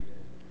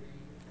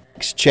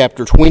Acts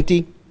chapter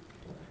 20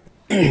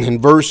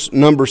 and verse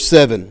number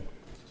 7.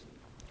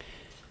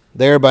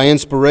 There by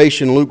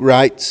inspiration Luke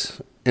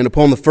writes, "And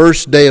upon the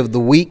first day of the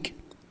week,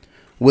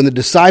 when the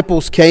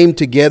disciples came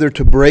together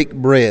to break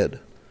bread,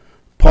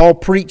 Paul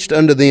preached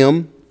unto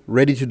them,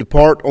 ready to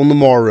depart on the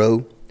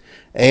morrow,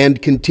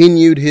 and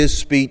continued his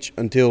speech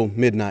until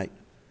midnight."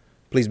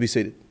 Please be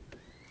seated.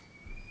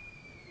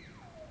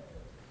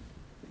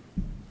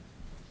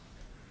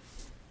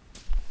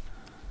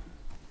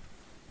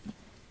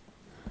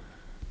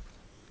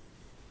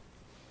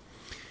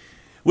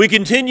 We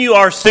continue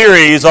our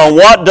series on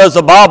What Does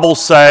the Bible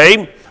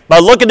Say by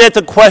looking at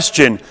the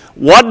question,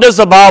 what does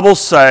the Bible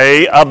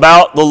say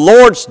about the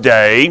Lord's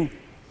Day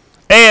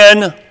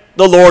and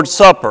the Lord's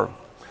Supper?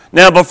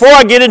 Now, before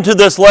I get into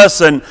this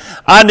lesson,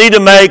 I need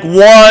to make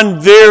one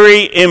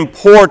very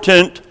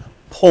important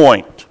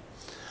point.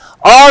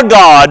 Our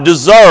God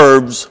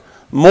deserves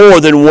more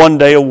than one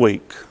day a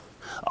week.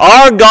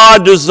 Our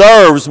God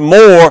deserves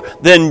more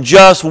than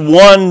just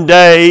one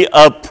day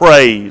of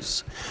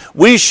praise.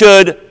 We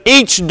should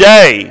each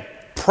day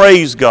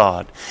praise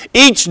God.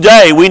 Each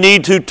day we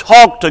need to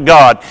talk to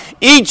God.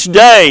 Each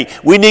day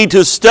we need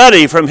to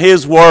study from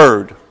His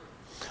Word.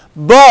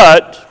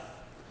 But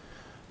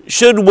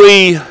should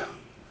we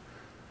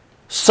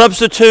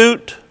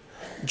substitute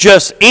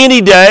just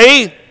any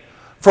day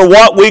for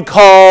what we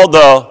call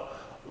the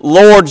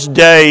Lord's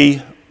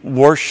Day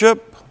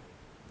worship?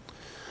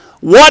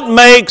 What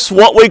makes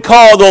what we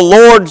call the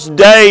Lord's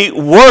Day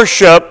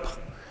worship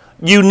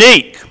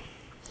unique?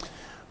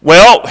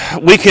 Well,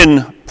 we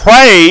can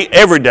pray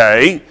every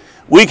day.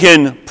 We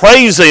can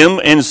praise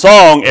Him in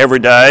song every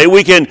day.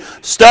 We can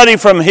study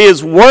from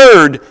His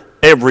Word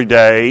every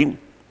day.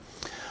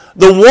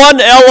 The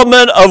one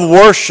element of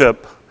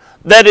worship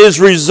that is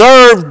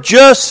reserved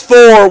just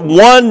for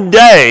one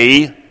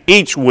day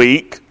each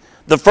week,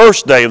 the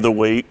first day of the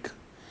week,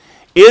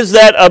 is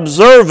that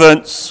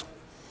observance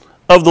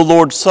of the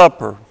Lord's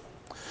Supper.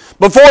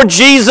 Before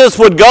Jesus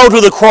would go to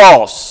the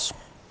cross,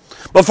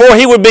 before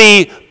He would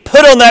be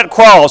put on that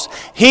cross,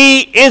 He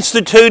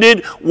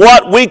instituted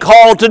what we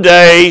call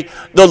today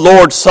the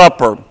Lord's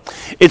Supper.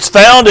 It's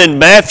found in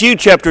Matthew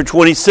chapter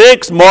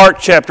 26, Mark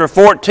chapter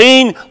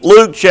 14,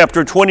 Luke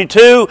chapter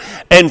 22,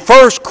 and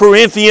 1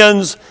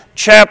 Corinthians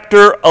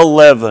chapter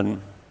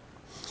 11.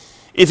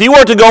 If you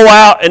were to go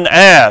out and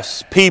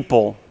ask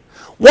people,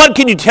 what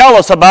can you tell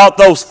us about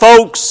those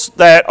folks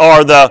that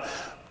are the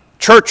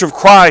Church of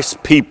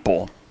Christ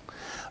people?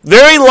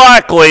 Very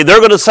likely they're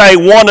going to say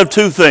one of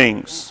two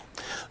things.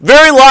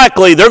 Very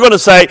likely they're going to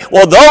say,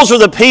 well, those are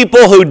the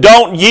people who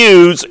don't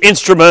use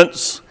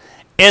instruments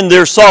in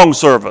their song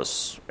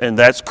service. And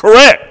that's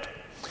correct.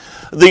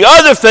 The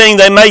other thing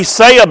they may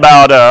say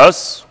about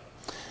us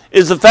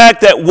is the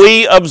fact that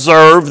we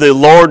observe the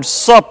Lord's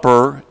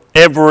Supper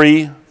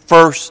every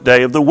first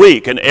day of the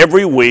week. And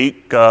every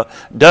week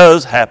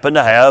does happen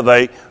to have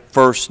a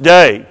first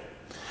day.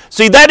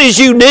 See, that is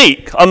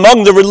unique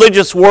among the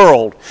religious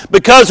world,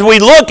 because we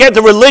look at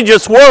the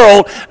religious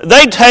world,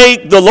 they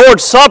take the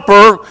Lord's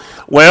Supper,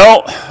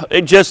 well,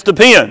 it just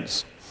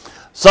depends.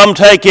 Some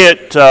take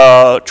it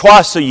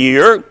twice a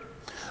year,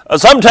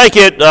 some take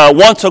it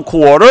once a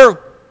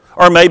quarter,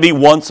 or maybe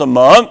once a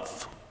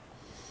month,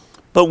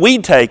 but we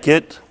take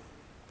it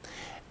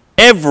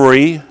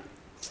every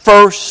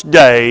first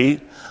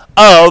day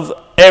of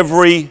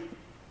every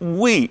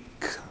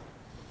week.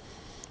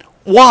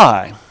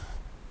 Why?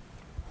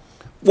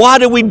 Why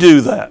do we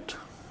do that?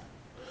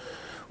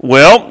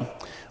 Well,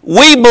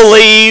 we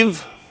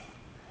believe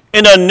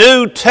in a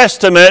New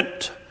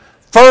Testament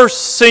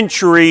first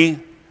century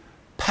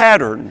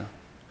pattern.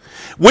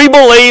 We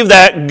believe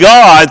that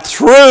God,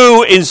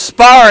 through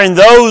inspiring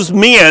those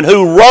men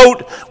who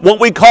wrote what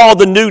we call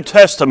the New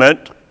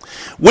Testament,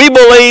 we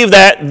believe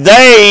that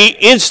they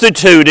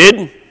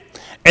instituted,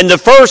 and the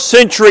first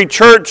century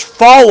church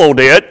followed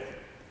it,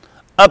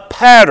 a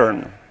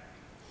pattern.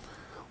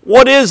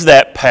 What is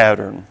that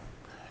pattern?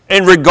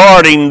 And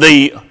regarding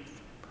the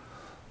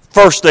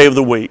first day of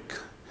the week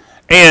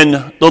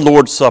and the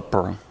Lord's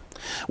Supper.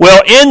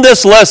 Well, in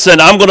this lesson,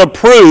 I'm going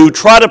to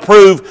try to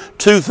prove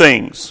two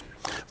things.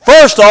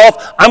 First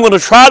off, I'm going to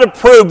try to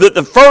prove that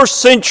the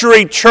first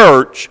century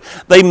church,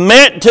 they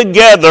met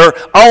together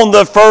on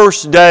the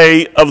first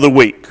day of the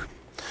week.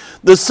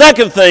 The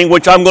second thing,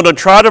 which I'm going to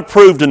try to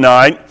prove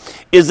tonight,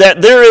 is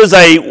that there is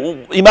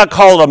you might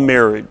call it a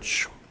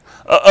marriage.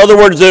 In other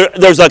words,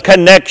 there's a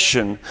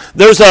connection.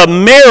 There's a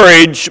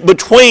marriage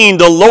between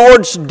the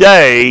Lord's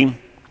Day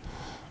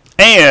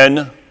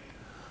and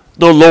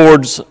the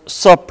Lord's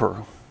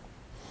Supper.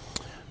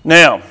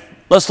 Now,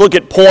 let's look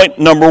at point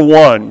number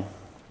one.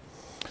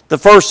 The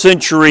first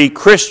century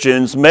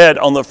Christians met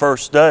on the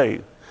first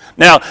day.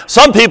 Now,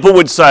 some people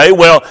would say,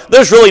 well,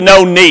 there's really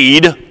no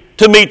need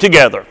to meet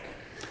together.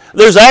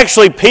 There's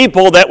actually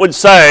people that would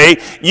say,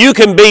 you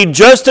can be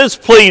just as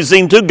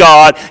pleasing to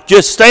God,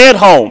 just stay at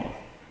home.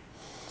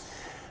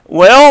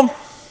 Well,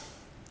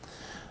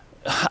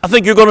 I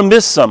think you're going to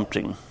miss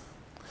something.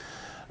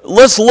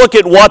 Let's look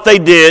at what they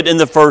did in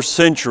the first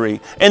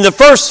century. In the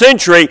first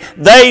century,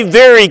 they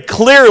very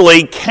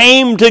clearly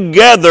came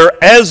together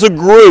as a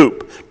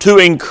group to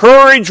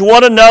encourage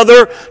one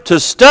another, to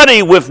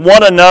study with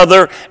one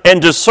another,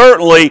 and to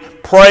certainly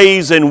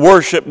praise and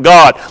worship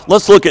God.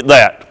 Let's look at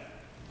that.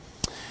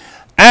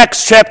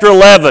 Acts chapter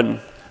 11.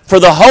 For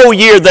the whole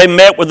year they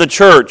met with the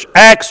church.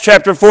 Acts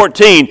chapter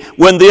 14,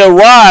 when they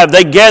arrived,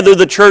 they gathered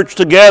the church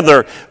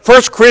together.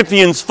 1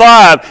 Corinthians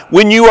 5,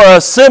 when you are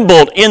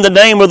assembled in the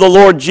name of the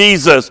Lord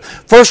Jesus.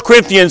 1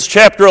 Corinthians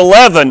chapter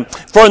 11,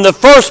 for in the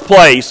first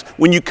place,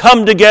 when you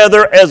come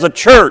together as a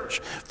church.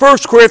 1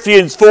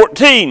 Corinthians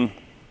 14,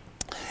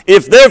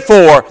 if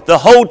therefore the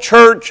whole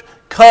church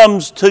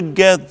comes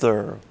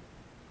together.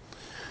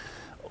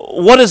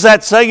 What is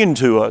that saying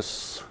to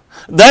us?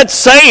 That's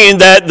saying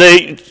that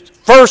the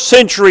first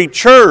century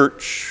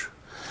church,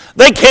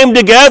 they came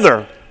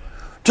together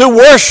to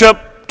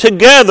worship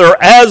together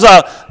as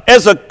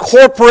a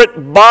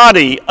corporate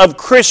body of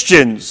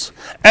Christians,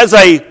 as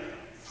a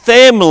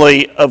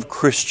family of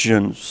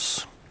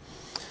Christians.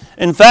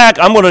 In fact,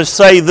 I'm going to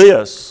say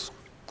this.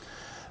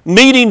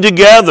 Meeting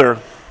together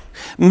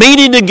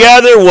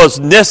was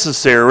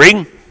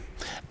necessary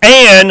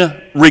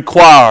and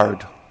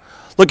required.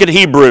 Look at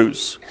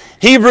Hebrews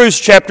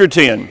chapter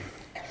 10.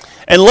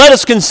 And let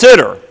us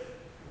consider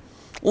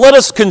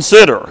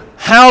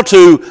how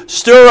to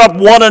stir up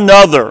one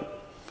another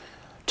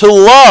to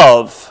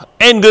love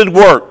and good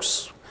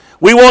works.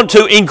 We want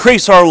to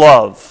increase our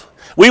love.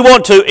 We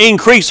want to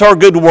increase our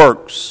good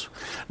works,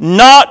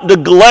 not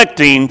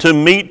neglecting to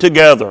meet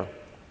together,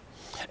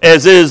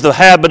 as is the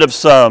habit of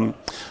some,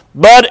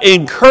 but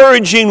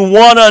encouraging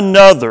one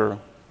another.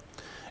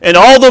 And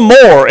all the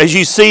more as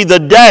you see the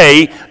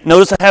day,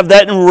 notice I have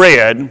that in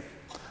red.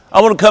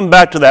 I want to come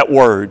back to that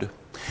word.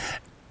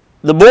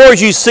 The more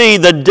as you see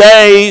the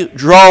day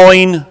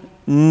drawing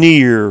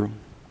near.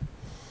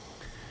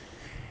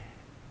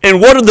 In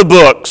one of the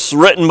books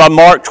written by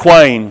Mark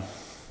Twain,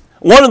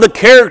 one of the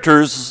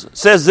characters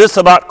says this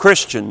about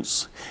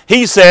Christians.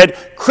 He said,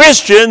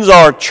 Christians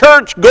are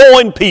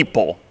church-going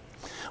people.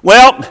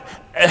 Well,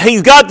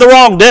 he's got the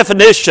wrong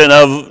definition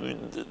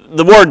of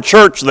the word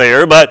church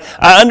there, but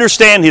I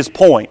understand his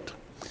point.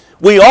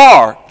 We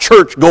are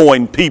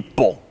church-going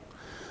people.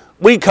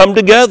 We come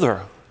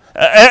together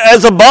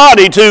as a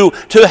body to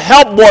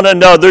help one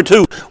another,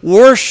 to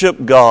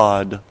worship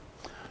God,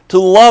 to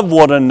love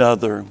one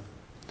another,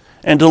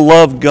 and to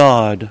love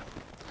God.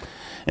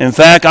 In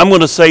fact, I'm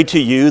going to say to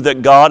you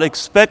that God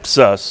expects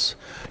us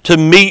to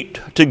meet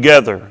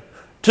together,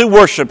 to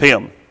worship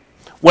Him.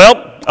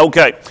 Well,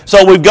 okay,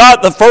 so we've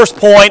got the first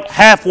point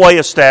halfway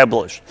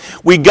established.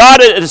 We got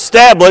it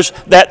established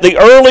that the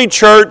early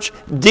church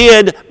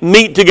did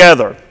meet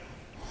together.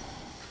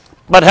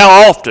 But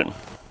how often?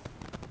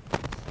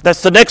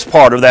 That's the next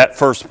part of that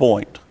first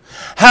point.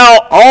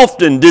 How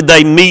often did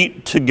they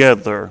meet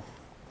together?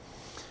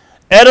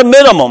 At a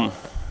minimum,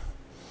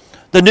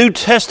 the New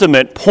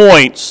Testament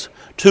points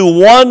to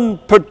one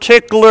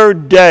particular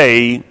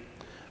day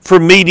for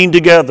meeting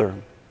together.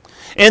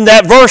 In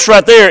that verse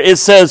right there, it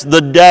says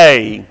the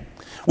day.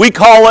 We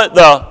call it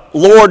the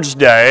Lord's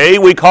Day.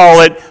 We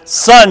call it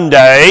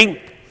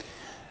Sunday.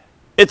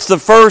 It's the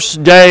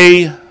first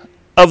day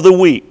of the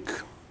week.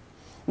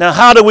 Now,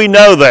 how do we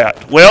know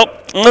that? Well,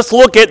 let's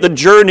look at the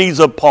journeys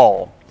of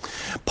Paul.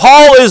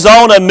 Paul is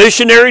on a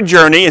missionary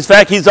journey. In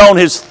fact, he's on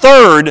his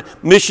third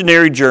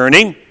missionary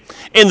journey.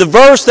 In the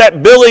verse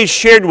that Billy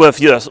shared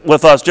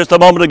with us just a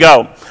moment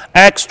ago,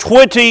 Acts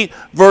 20,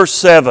 verse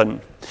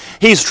 7.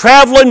 He's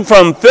traveling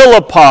from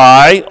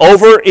Philippi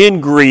over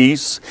in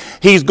Greece.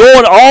 He's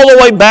going all the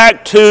way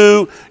back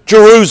to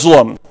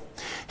Jerusalem.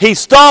 He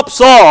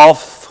stops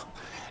off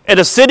at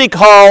a city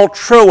called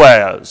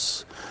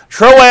Troas.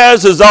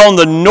 Troas is on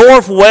the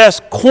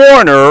northwest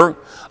corner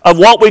of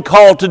what we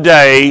call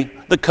today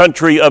the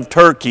country of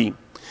Turkey.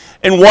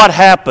 And what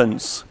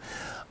happens?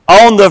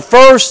 On the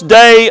first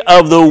day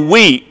of the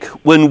week,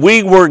 when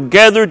we were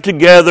gathered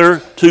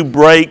together to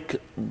break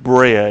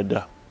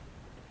bread,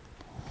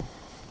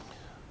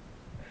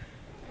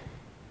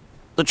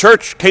 the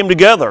church came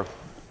together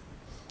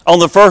on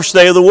the first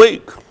day of the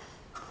week.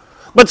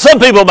 But some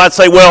people might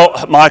say,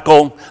 well,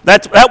 Michael,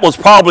 that was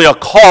probably a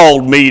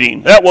called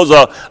meeting. That was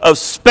a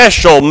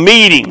special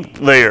meeting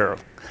there.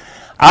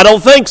 I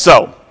don't think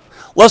so.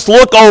 Let's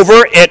look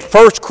over at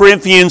 1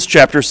 Corinthians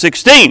chapter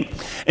 16.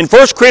 In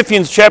 1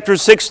 Corinthians chapter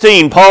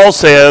 16, Paul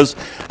says,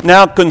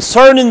 now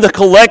concerning the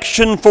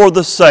collection for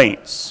the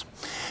saints,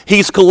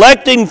 he's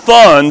collecting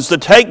funds to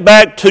take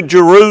back to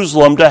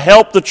Jerusalem to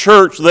help the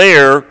church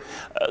there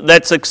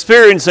that's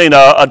experiencing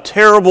a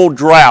terrible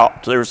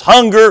drought. There's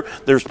hunger,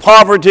 there's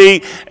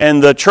poverty,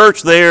 and the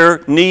church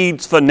there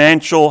needs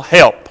financial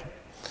help.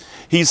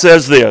 He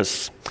says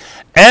this,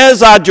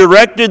 as I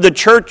directed the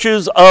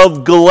churches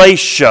of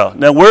Galatia.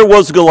 Now, where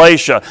was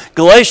Galatia?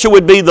 Galatia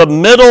would be the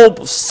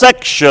middle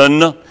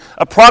section,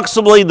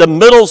 approximately the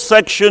middle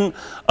section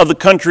of the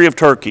country of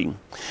Turkey.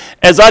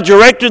 As I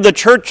directed the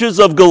churches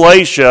of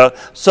Galatia,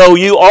 so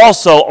you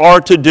also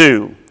are to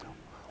do.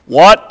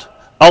 What?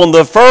 on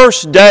the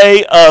first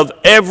day of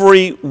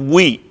every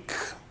week,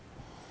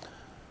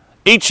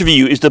 each of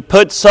you is to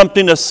put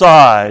something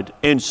aside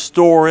and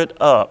store it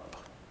up.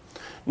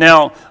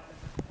 Now,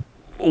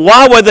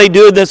 why were they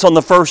doing this on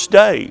the first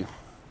day?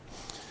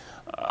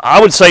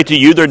 I would say to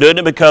you, they're doing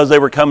it because they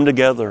were coming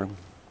together.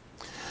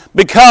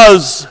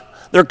 Because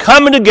they're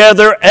coming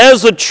together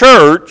as a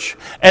church,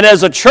 and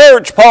as a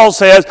church, Paul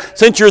says,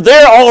 since you're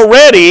there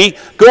already,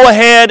 go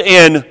ahead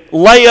and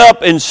lay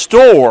up and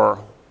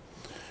store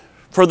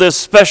for this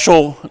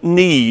special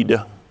need.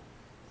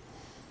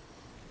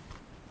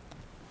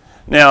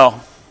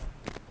 Now,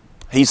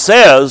 he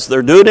says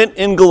they're doing it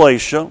in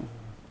Galatia.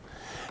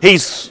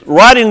 He's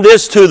writing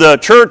this to the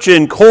church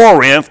in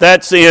Corinth.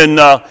 That's in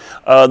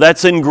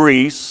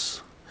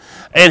Greece.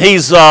 And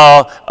he's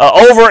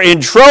over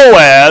in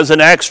Troas, in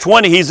Acts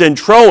 20, he's in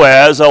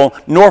Troas, on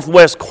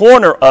northwest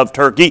corner of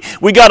Turkey.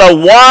 We got a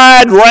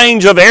wide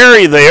range of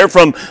area there,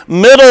 from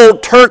middle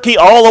Turkey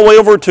all the way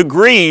over to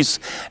Greece.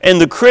 And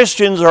the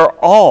Christians are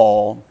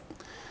all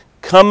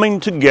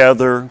coming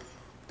together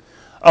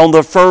on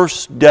the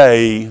first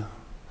day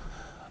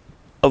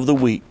of the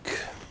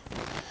week.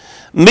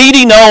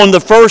 Meeting on the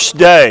first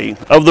day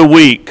of the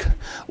week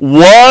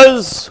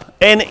was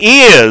and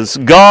is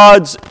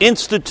God's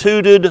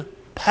instituted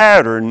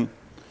pattern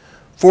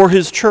for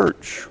His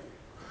church.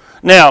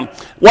 Now,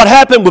 what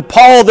happened with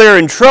Paul there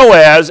in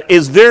Troas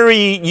is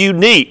very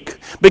unique,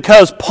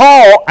 because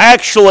Paul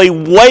actually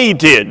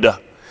waited.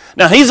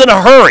 Now, he's in a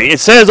hurry.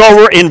 It says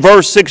over in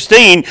verse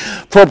 16,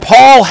 for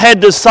Paul had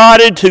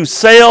decided to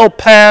sail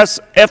past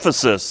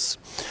Ephesus,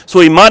 so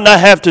he might not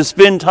have to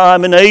spend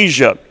time in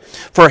Asia,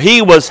 for he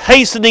was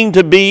hastening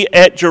to be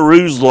at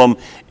Jerusalem,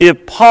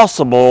 if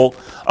possible,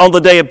 on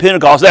the day of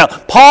Pentecost. Now,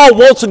 Paul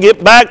wants to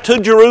get back to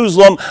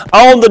Jerusalem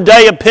on the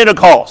day of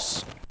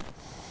Pentecost,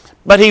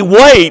 but he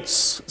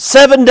waits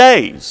 7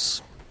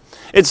 days.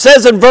 It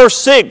says in verse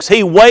 6,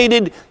 he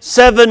waited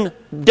 7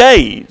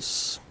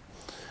 days.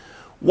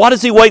 Why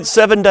does he wait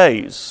 7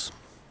 days?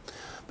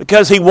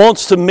 Because he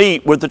wants to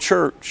meet with the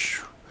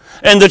church.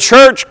 And the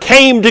church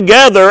came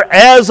together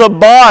as a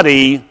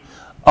body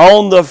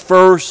on the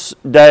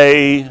first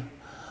day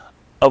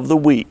of the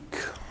week.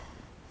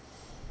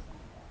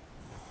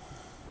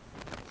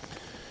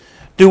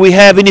 Do we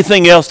have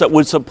anything else that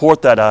would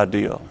support that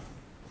idea?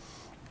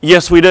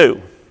 Yes, we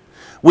do.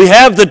 We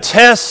have the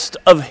test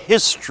of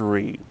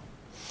history.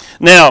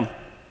 Now,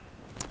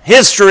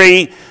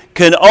 history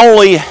can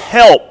only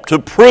help to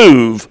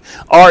prove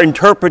our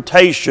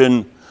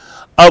interpretation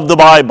of the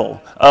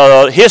Bible.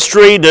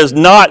 History does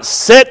not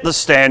set the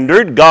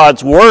standard.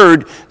 God's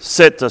Word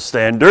set the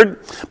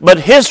standard.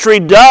 But history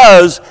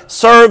does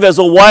serve as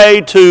a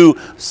way to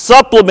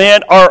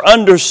supplement our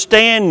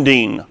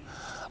understanding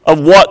of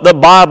what the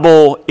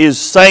Bible is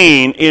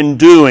saying and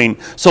doing.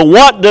 So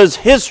what does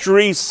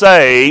history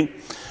say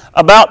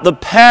about the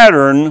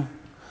pattern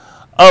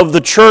of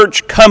the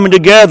church coming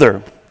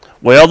together?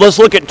 Well, let's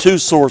look at two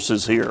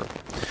sources here.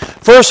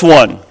 First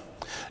one,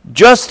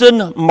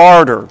 Justin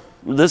Martyr.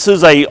 This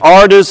is an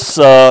artist's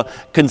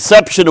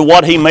conception of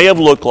what he may have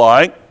looked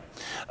like.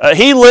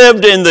 He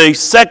lived in the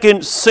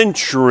 2nd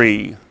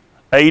century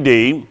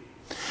A.D.,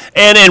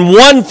 and in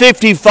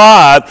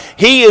 155,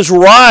 he is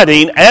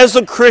writing as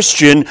a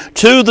Christian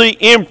to the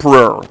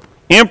emperor.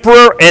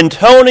 Emperor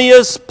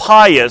Antonius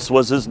Pius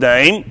was his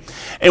name.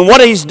 And what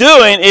he's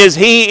doing is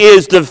he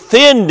is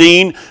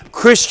defending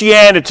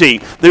Christianity.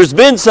 There's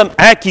been some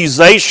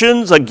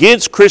accusations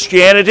against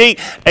Christianity,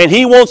 and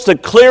he wants to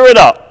clear it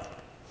up.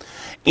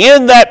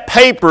 In that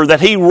paper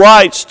that he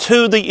writes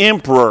to the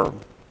emperor,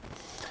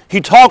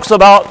 he talks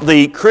about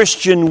the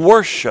Christian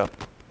worship.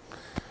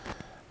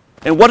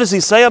 And what does he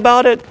say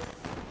about it?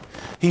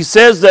 He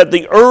says that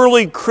the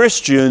early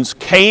Christians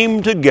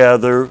came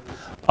together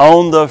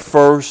on the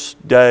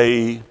first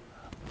day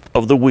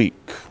of the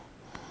week.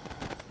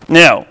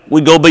 Now,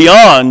 we go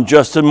beyond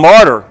Justin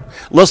Martyr.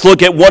 Let's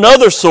look at one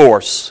other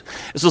source.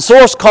 It's a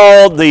source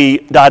called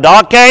the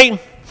Didache.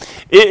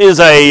 It is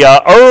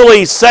an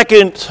early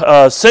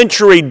 2nd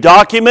century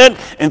document.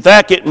 In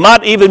fact, it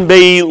might even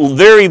be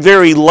very,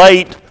 very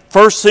late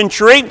 1st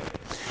century.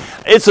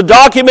 It's a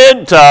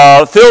document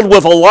filled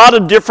with a lot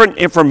of different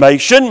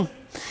information.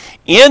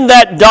 In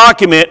that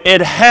document,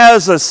 it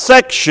has a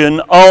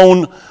section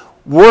on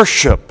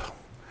worship,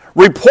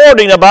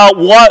 reporting about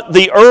what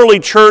the early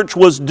church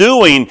was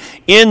doing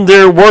in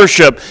their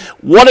worship.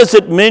 What does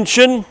it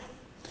mention?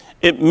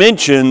 It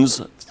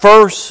mentions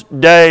first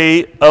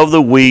day of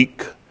the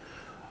week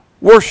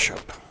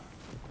worship.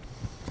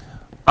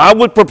 I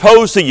would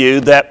propose to you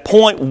that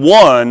point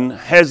 1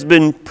 has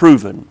been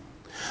proven.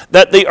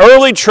 That the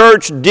early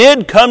church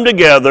did come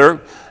together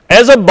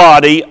as a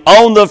body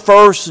on the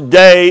first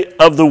day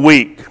of the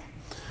week.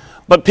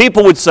 But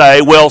people would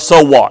say, well,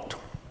 so what?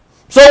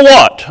 So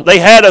what? They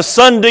had a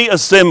Sunday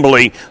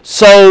assembly.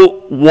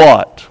 So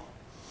what?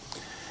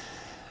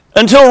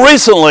 Until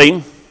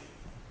recently,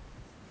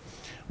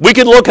 we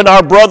could look at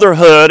our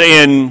brotherhood,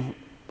 and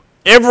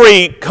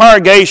every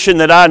congregation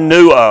that I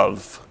knew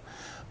of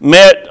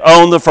met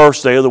on the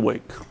first day of the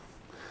week.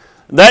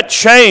 That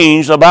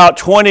changed about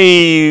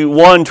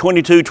 21,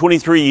 22,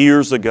 23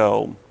 years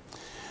ago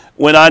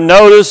when I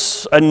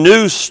noticed a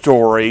news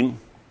story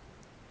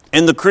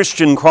in the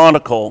Christian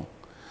Chronicle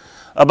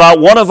about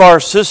one of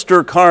our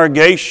sister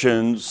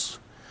congregations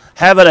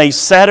having a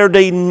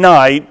Saturday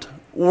night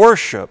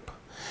worship.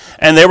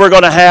 And they were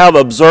going to have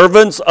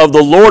observance of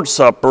the Lord's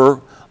Supper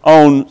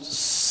on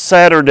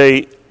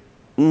Saturday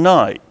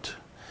night.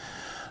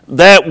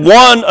 That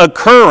one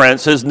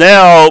occurrence has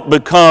now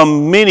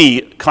become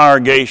many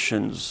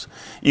congregations.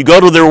 You go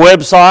to their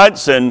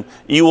websites and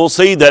you will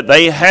see that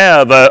they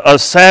have a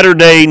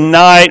Saturday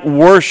night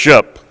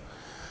worship.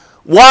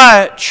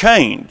 Why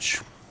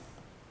change?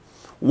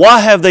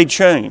 Why have they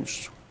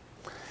changed?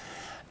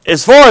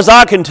 As far as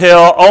I can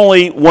tell,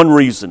 only one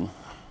reason.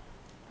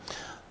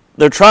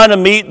 They're trying to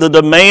meet the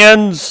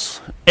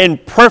demands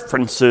and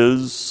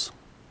preferences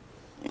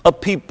of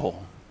people.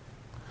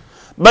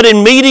 But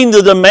in meeting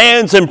the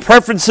demands and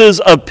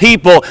preferences of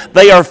people,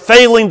 they are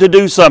failing to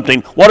do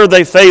something. What are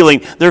they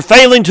failing? They're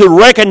failing to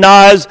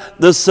recognize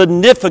the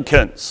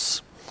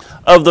significance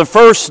of the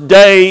first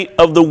day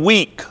of the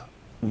week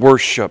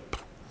worship.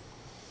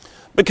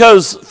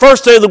 Because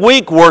first day of the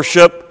week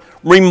worship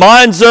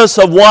reminds us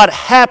of what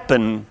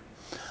happened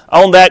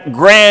on that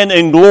grand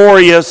and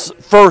glorious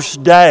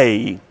first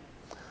day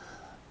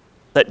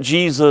that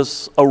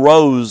Jesus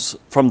arose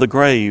from the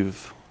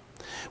grave.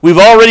 We've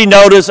already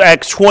noticed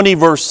Acts 20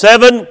 verse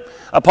 7,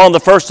 upon the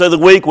first day of the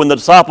week when the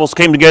disciples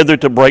came together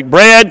to break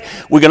bread.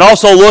 We can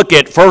also look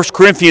at 1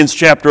 Corinthians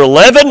chapter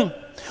 11.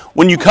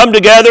 When you come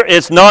together,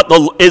 is it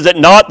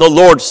not the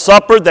Lord's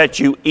Supper that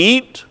you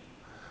eat?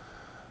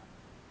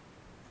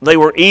 They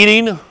were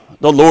eating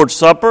the Lord's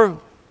Supper.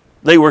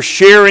 They were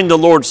sharing the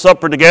Lord's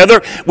Supper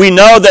together. We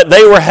know that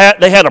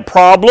they had a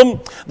problem.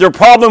 Their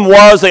problem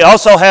was they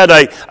also had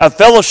a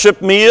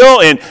fellowship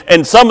meal,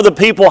 and some of the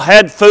people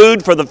had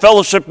food for the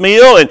fellowship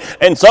meal,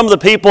 and some of the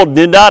people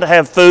did not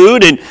have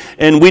food,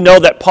 and we know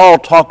that Paul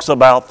talks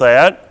about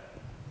that.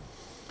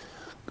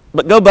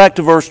 But go back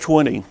to verse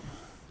 20.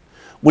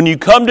 When you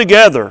come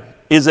together,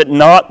 is it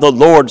not the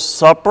Lord's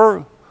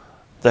Supper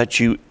that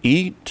you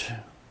eat?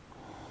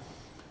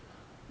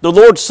 The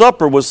Lord's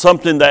Supper was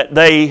something that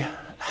they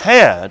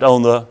had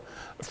on the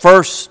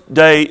first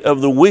day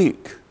of the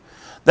week.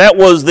 That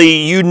was the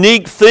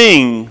unique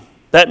thing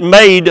that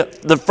made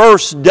the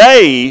first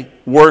day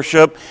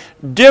worship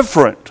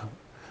different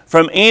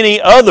from any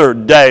other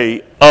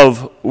day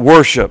of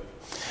worship.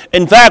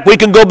 In fact, we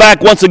can go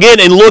back once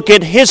again and look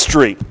at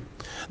history.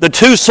 The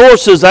two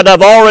sources that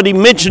I've already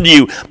mentioned to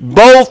you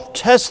both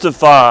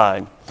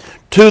testify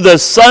to the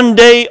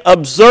Sunday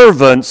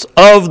observance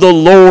of the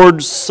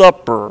Lord's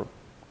Supper.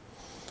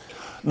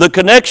 The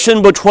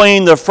connection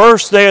between the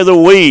first day of the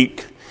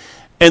week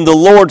and the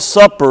Lord's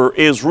Supper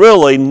is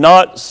really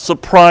not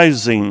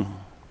surprising.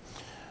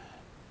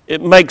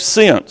 It makes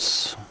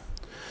sense.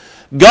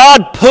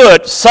 God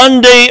put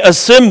Sunday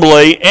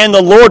assembly and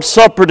the Lord's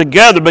Supper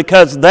together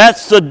because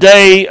that's the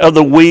day of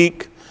the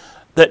week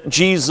that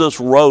Jesus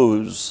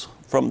rose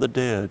from the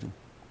dead.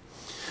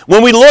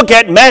 When we look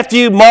at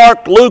Matthew,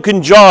 Mark, Luke,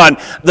 and John,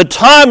 the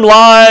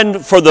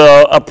timeline for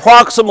the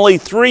approximately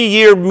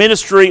 3-year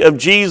ministry of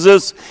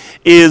Jesus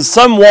is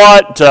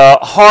somewhat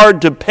hard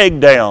to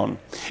peg down.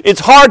 It's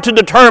hard to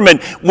determine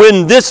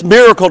when this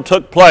miracle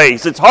took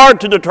place. It's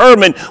hard to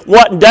determine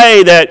what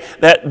day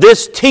that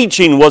this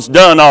teaching was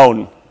done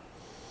on.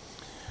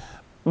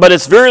 But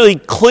it's very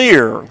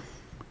clear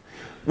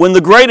when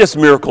the greatest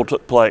miracle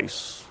took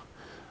place,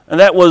 and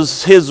that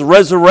was his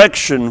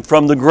resurrection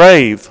from the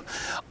grave.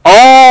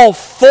 All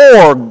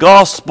 4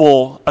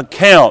 gospel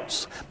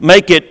accounts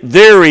make it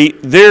very,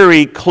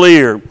 very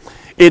clear.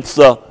 It's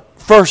the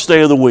first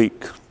day of the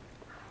week.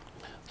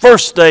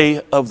 First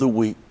day of the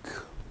week.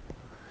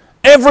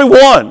 Every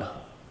one.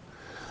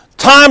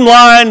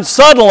 Timeline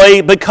suddenly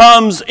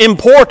becomes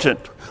important.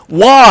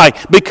 Why?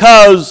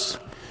 Because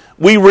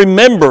we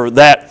remember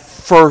that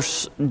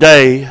first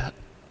day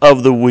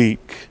of the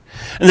week.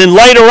 And then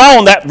later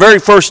on, that very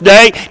first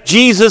day,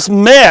 Jesus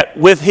met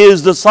with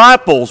his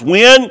disciples.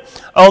 When?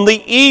 On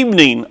the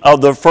evening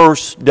of the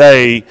first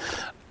day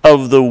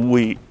of the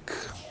week.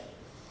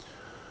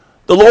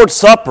 The Lord's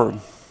Supper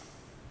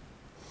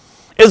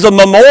is a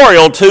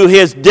memorial to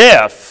his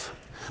death,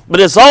 but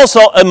it's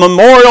also a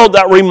memorial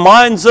that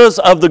reminds us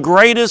of the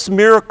greatest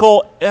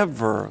miracle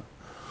ever,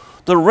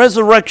 the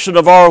resurrection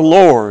of our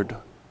Lord,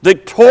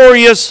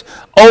 victorious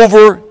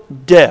over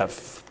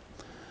death.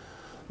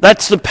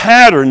 That's the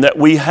pattern that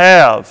we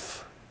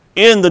have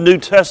in the New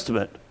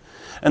Testament.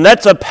 And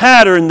that's a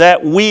pattern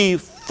that we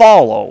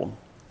follow.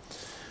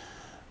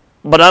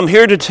 But I'm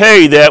here to tell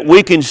you that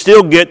we can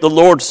still get the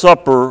Lord's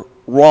Supper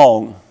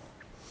wrong.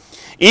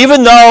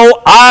 Even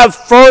though I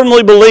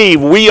firmly believe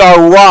we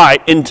are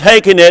right in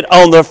taking it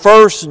on the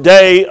first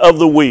day of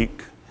the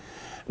week,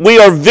 we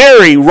are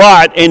very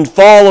right in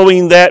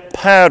following that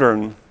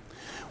pattern,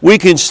 we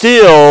can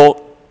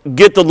still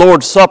get the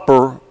Lord's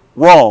Supper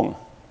wrong.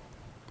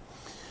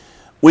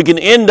 We can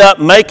end up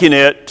making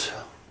it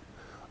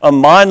a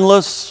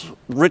mindless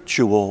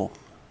ritual.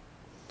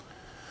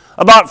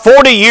 About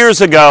 40 years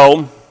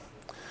ago,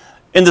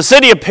 in the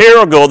city of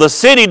Paragould, the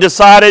city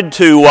decided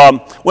to,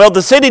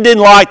 the city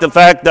didn't like the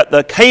fact that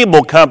the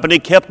cable company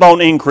kept on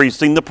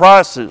increasing the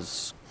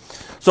prices.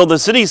 So the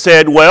city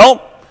said,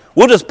 well,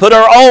 we'll just put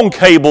our own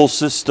cable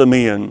system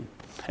in.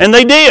 And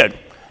they did.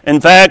 In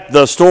fact,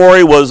 the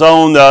story was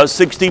on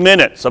 60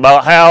 Minutes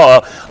about how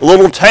a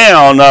little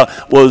town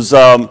was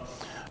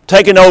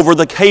taking over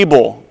the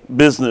cable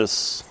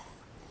business.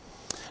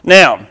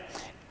 Now,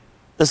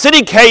 the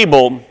city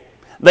cable,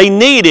 they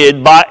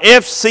needed, by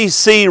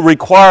FCC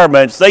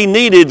requirements, they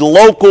needed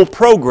local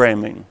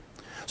programming.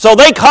 So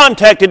they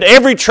contacted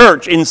every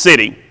church in the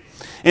city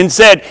and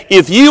said,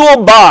 if you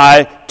will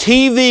buy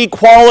TV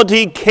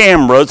quality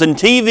cameras and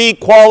TV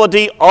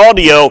quality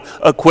audio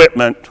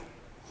equipment,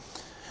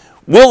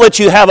 we'll let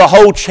you have a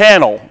whole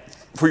channel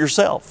for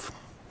yourself.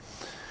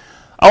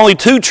 Only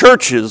 2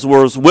 churches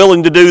were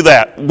willing to do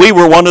that. We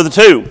were one of the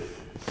 2.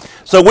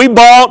 So we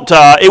bought,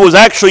 it was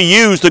actually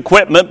used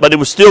equipment, but it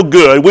was still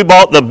good. We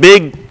bought the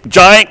big,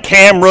 giant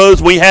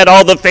cameras. We had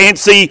all the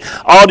fancy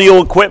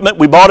audio equipment.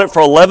 We bought it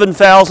for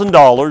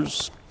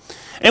 $11,000.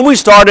 And we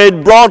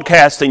started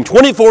broadcasting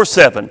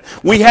 24/7.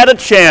 We had a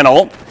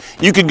channel.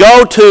 You could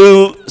go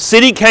to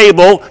City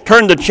Cable,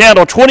 turn to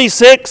channel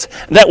 26,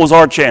 and that was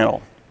our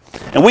channel.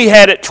 And we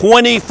had it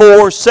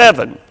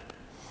 24/7.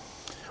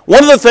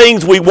 One of the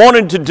things we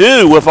wanted to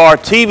do with our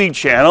TV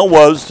channel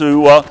was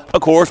to, of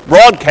course,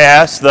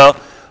 broadcast the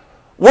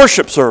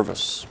worship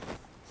service.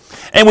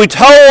 And we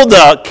told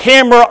the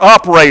camera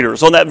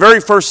operators on that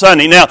very first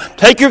Sunday, now,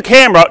 take your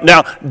camera,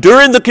 now,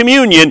 during the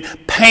communion,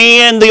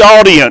 pan the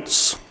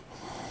audience.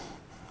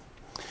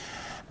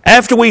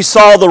 After we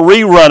saw the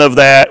rerun of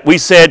that, we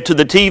said to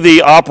the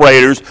TV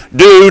operators,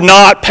 do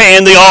not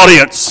pan the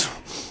audience.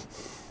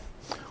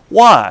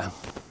 Why?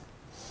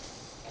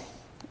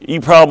 You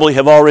probably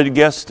have already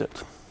guessed it.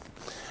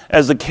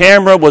 As the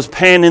camera was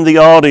panning the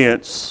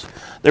audience,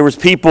 there was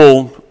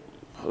people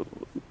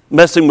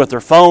messing with their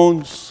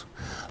phones.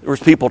 There was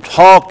people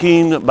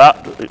talking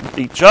about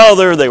each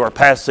other. They were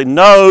passing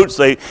notes.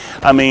 They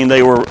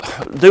were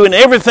doing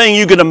everything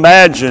you could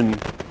imagine,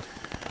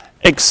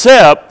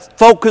 except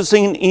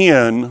focusing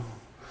in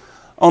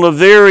on a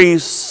very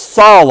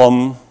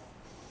solemn,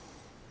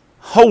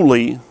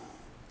 holy,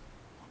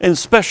 and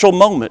special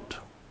moment.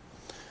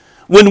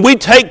 When we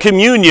take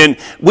communion,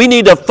 we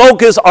need to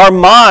focus our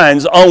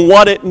minds on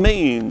what it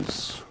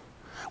means.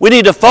 We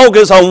need to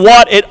focus on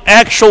what it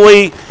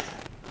actually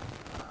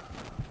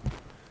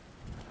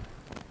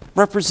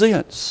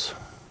represents.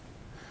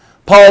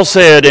 Paul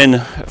said in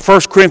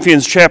 1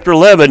 Corinthians chapter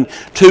 11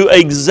 to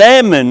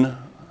examine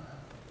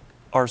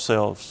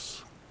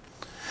ourselves.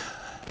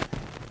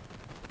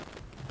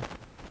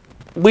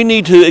 We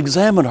need to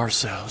examine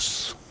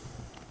ourselves.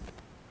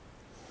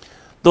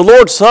 The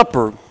Lord's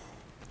Supper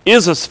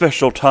is a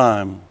special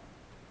time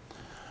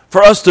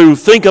for us to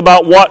think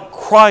about what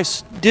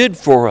Christ did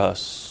for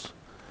us.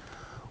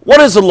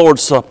 What is the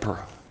Lord's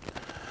Supper?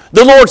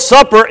 The Lord's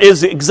Supper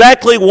is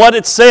exactly what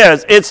it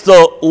says. It's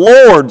the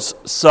Lord's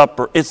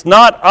Supper. It's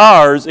not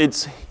ours,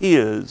 it's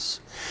His.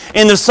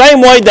 In the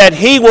same way that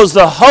He was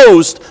the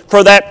host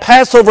for that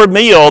Passover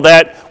meal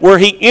where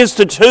He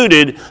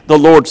instituted the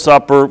Lord's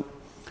Supper,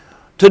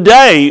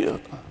 today,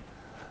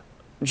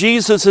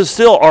 Jesus is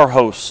still our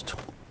host.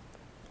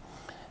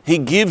 He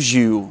gives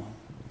you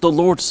the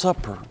Lord's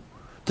Supper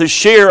to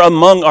share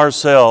among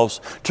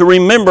ourselves, to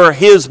remember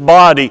His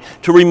body,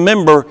 to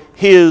remember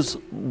His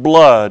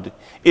blood.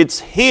 It's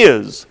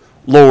His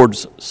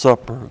Lord's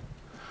Supper.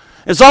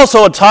 It's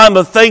also a time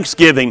of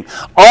thanksgiving.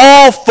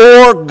 All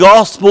 4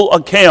 gospel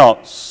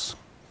accounts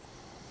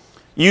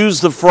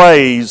use the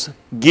phrase,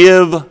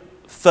 give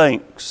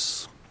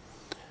thanks.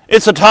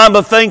 It's a time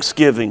of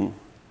thanksgiving.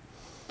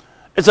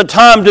 It's a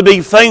time to be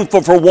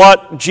thankful for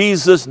what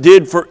Jesus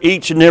did for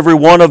each and every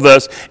one of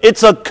us.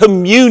 It's a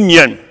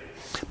communion.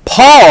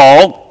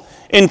 Paul,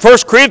 in 1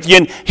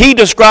 Corinthians, he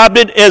described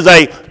it as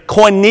a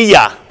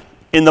koinonia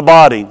in the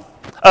body,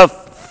 a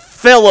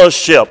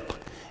fellowship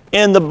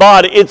in the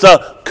body. It's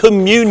a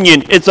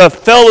communion. It's a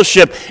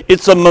fellowship.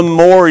 It's a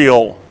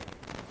memorial.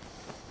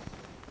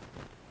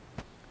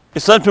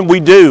 It's something we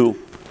do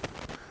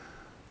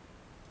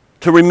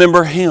to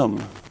remember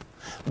Him.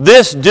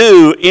 This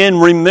do in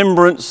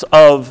remembrance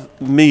of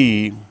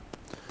me.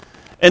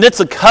 And it's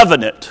a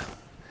covenant.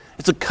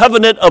 It's a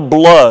covenant of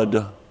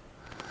blood.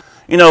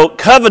 You know,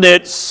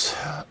 covenants,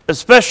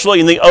 especially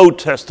in the Old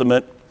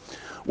Testament,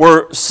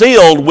 were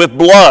sealed with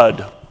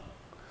blood.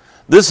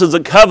 This is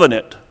a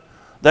covenant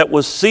that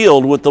was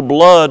sealed with the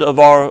blood of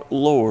our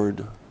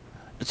Lord.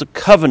 It's a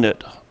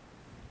covenant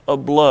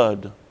of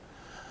blood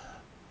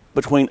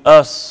between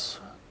us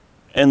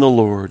and the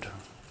Lord.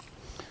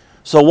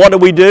 So what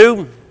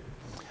do?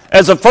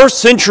 As the first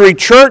century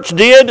church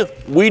did,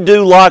 we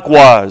do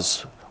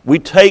likewise. We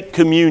take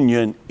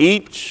communion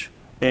each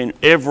and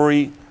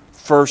every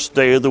first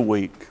day of the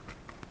week.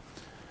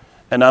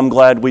 And I'm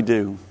glad we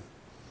do,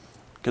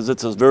 because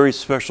it's a very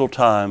special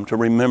time to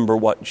remember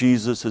what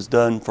Jesus has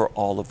done for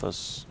all of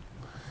us.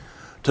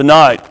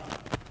 Tonight,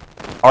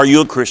 are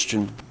you a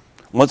Christian?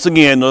 Once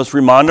again, let's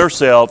remind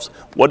ourselves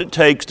what it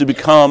takes to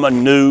become a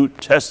New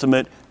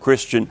Testament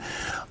Christian.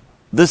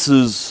 This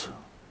is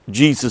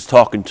Jesus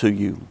talking to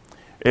you.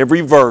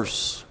 Every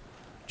verse,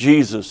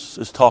 Jesus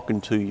is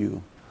talking to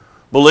you.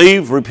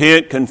 Believe,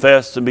 repent,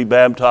 confess, and be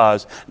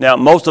baptized. Now,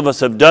 most of us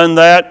have done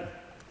that.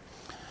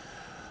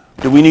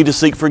 Do we need to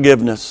seek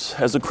forgiveness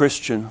as a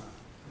Christian?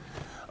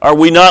 Are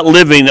we not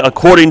living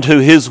according to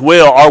His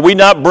will? Are we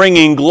not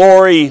bringing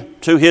glory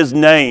to His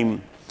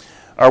name?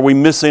 Are we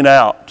missing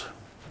out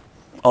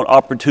on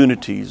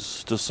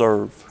opportunities to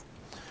serve?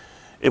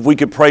 If we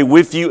could pray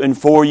with you and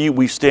for you,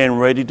 we stand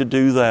ready to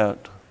do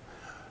that.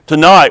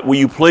 Tonight, will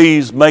you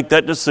please make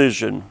that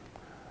decision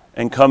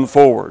and come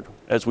forward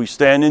as we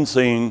stand and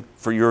sing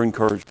for your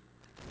encouragement?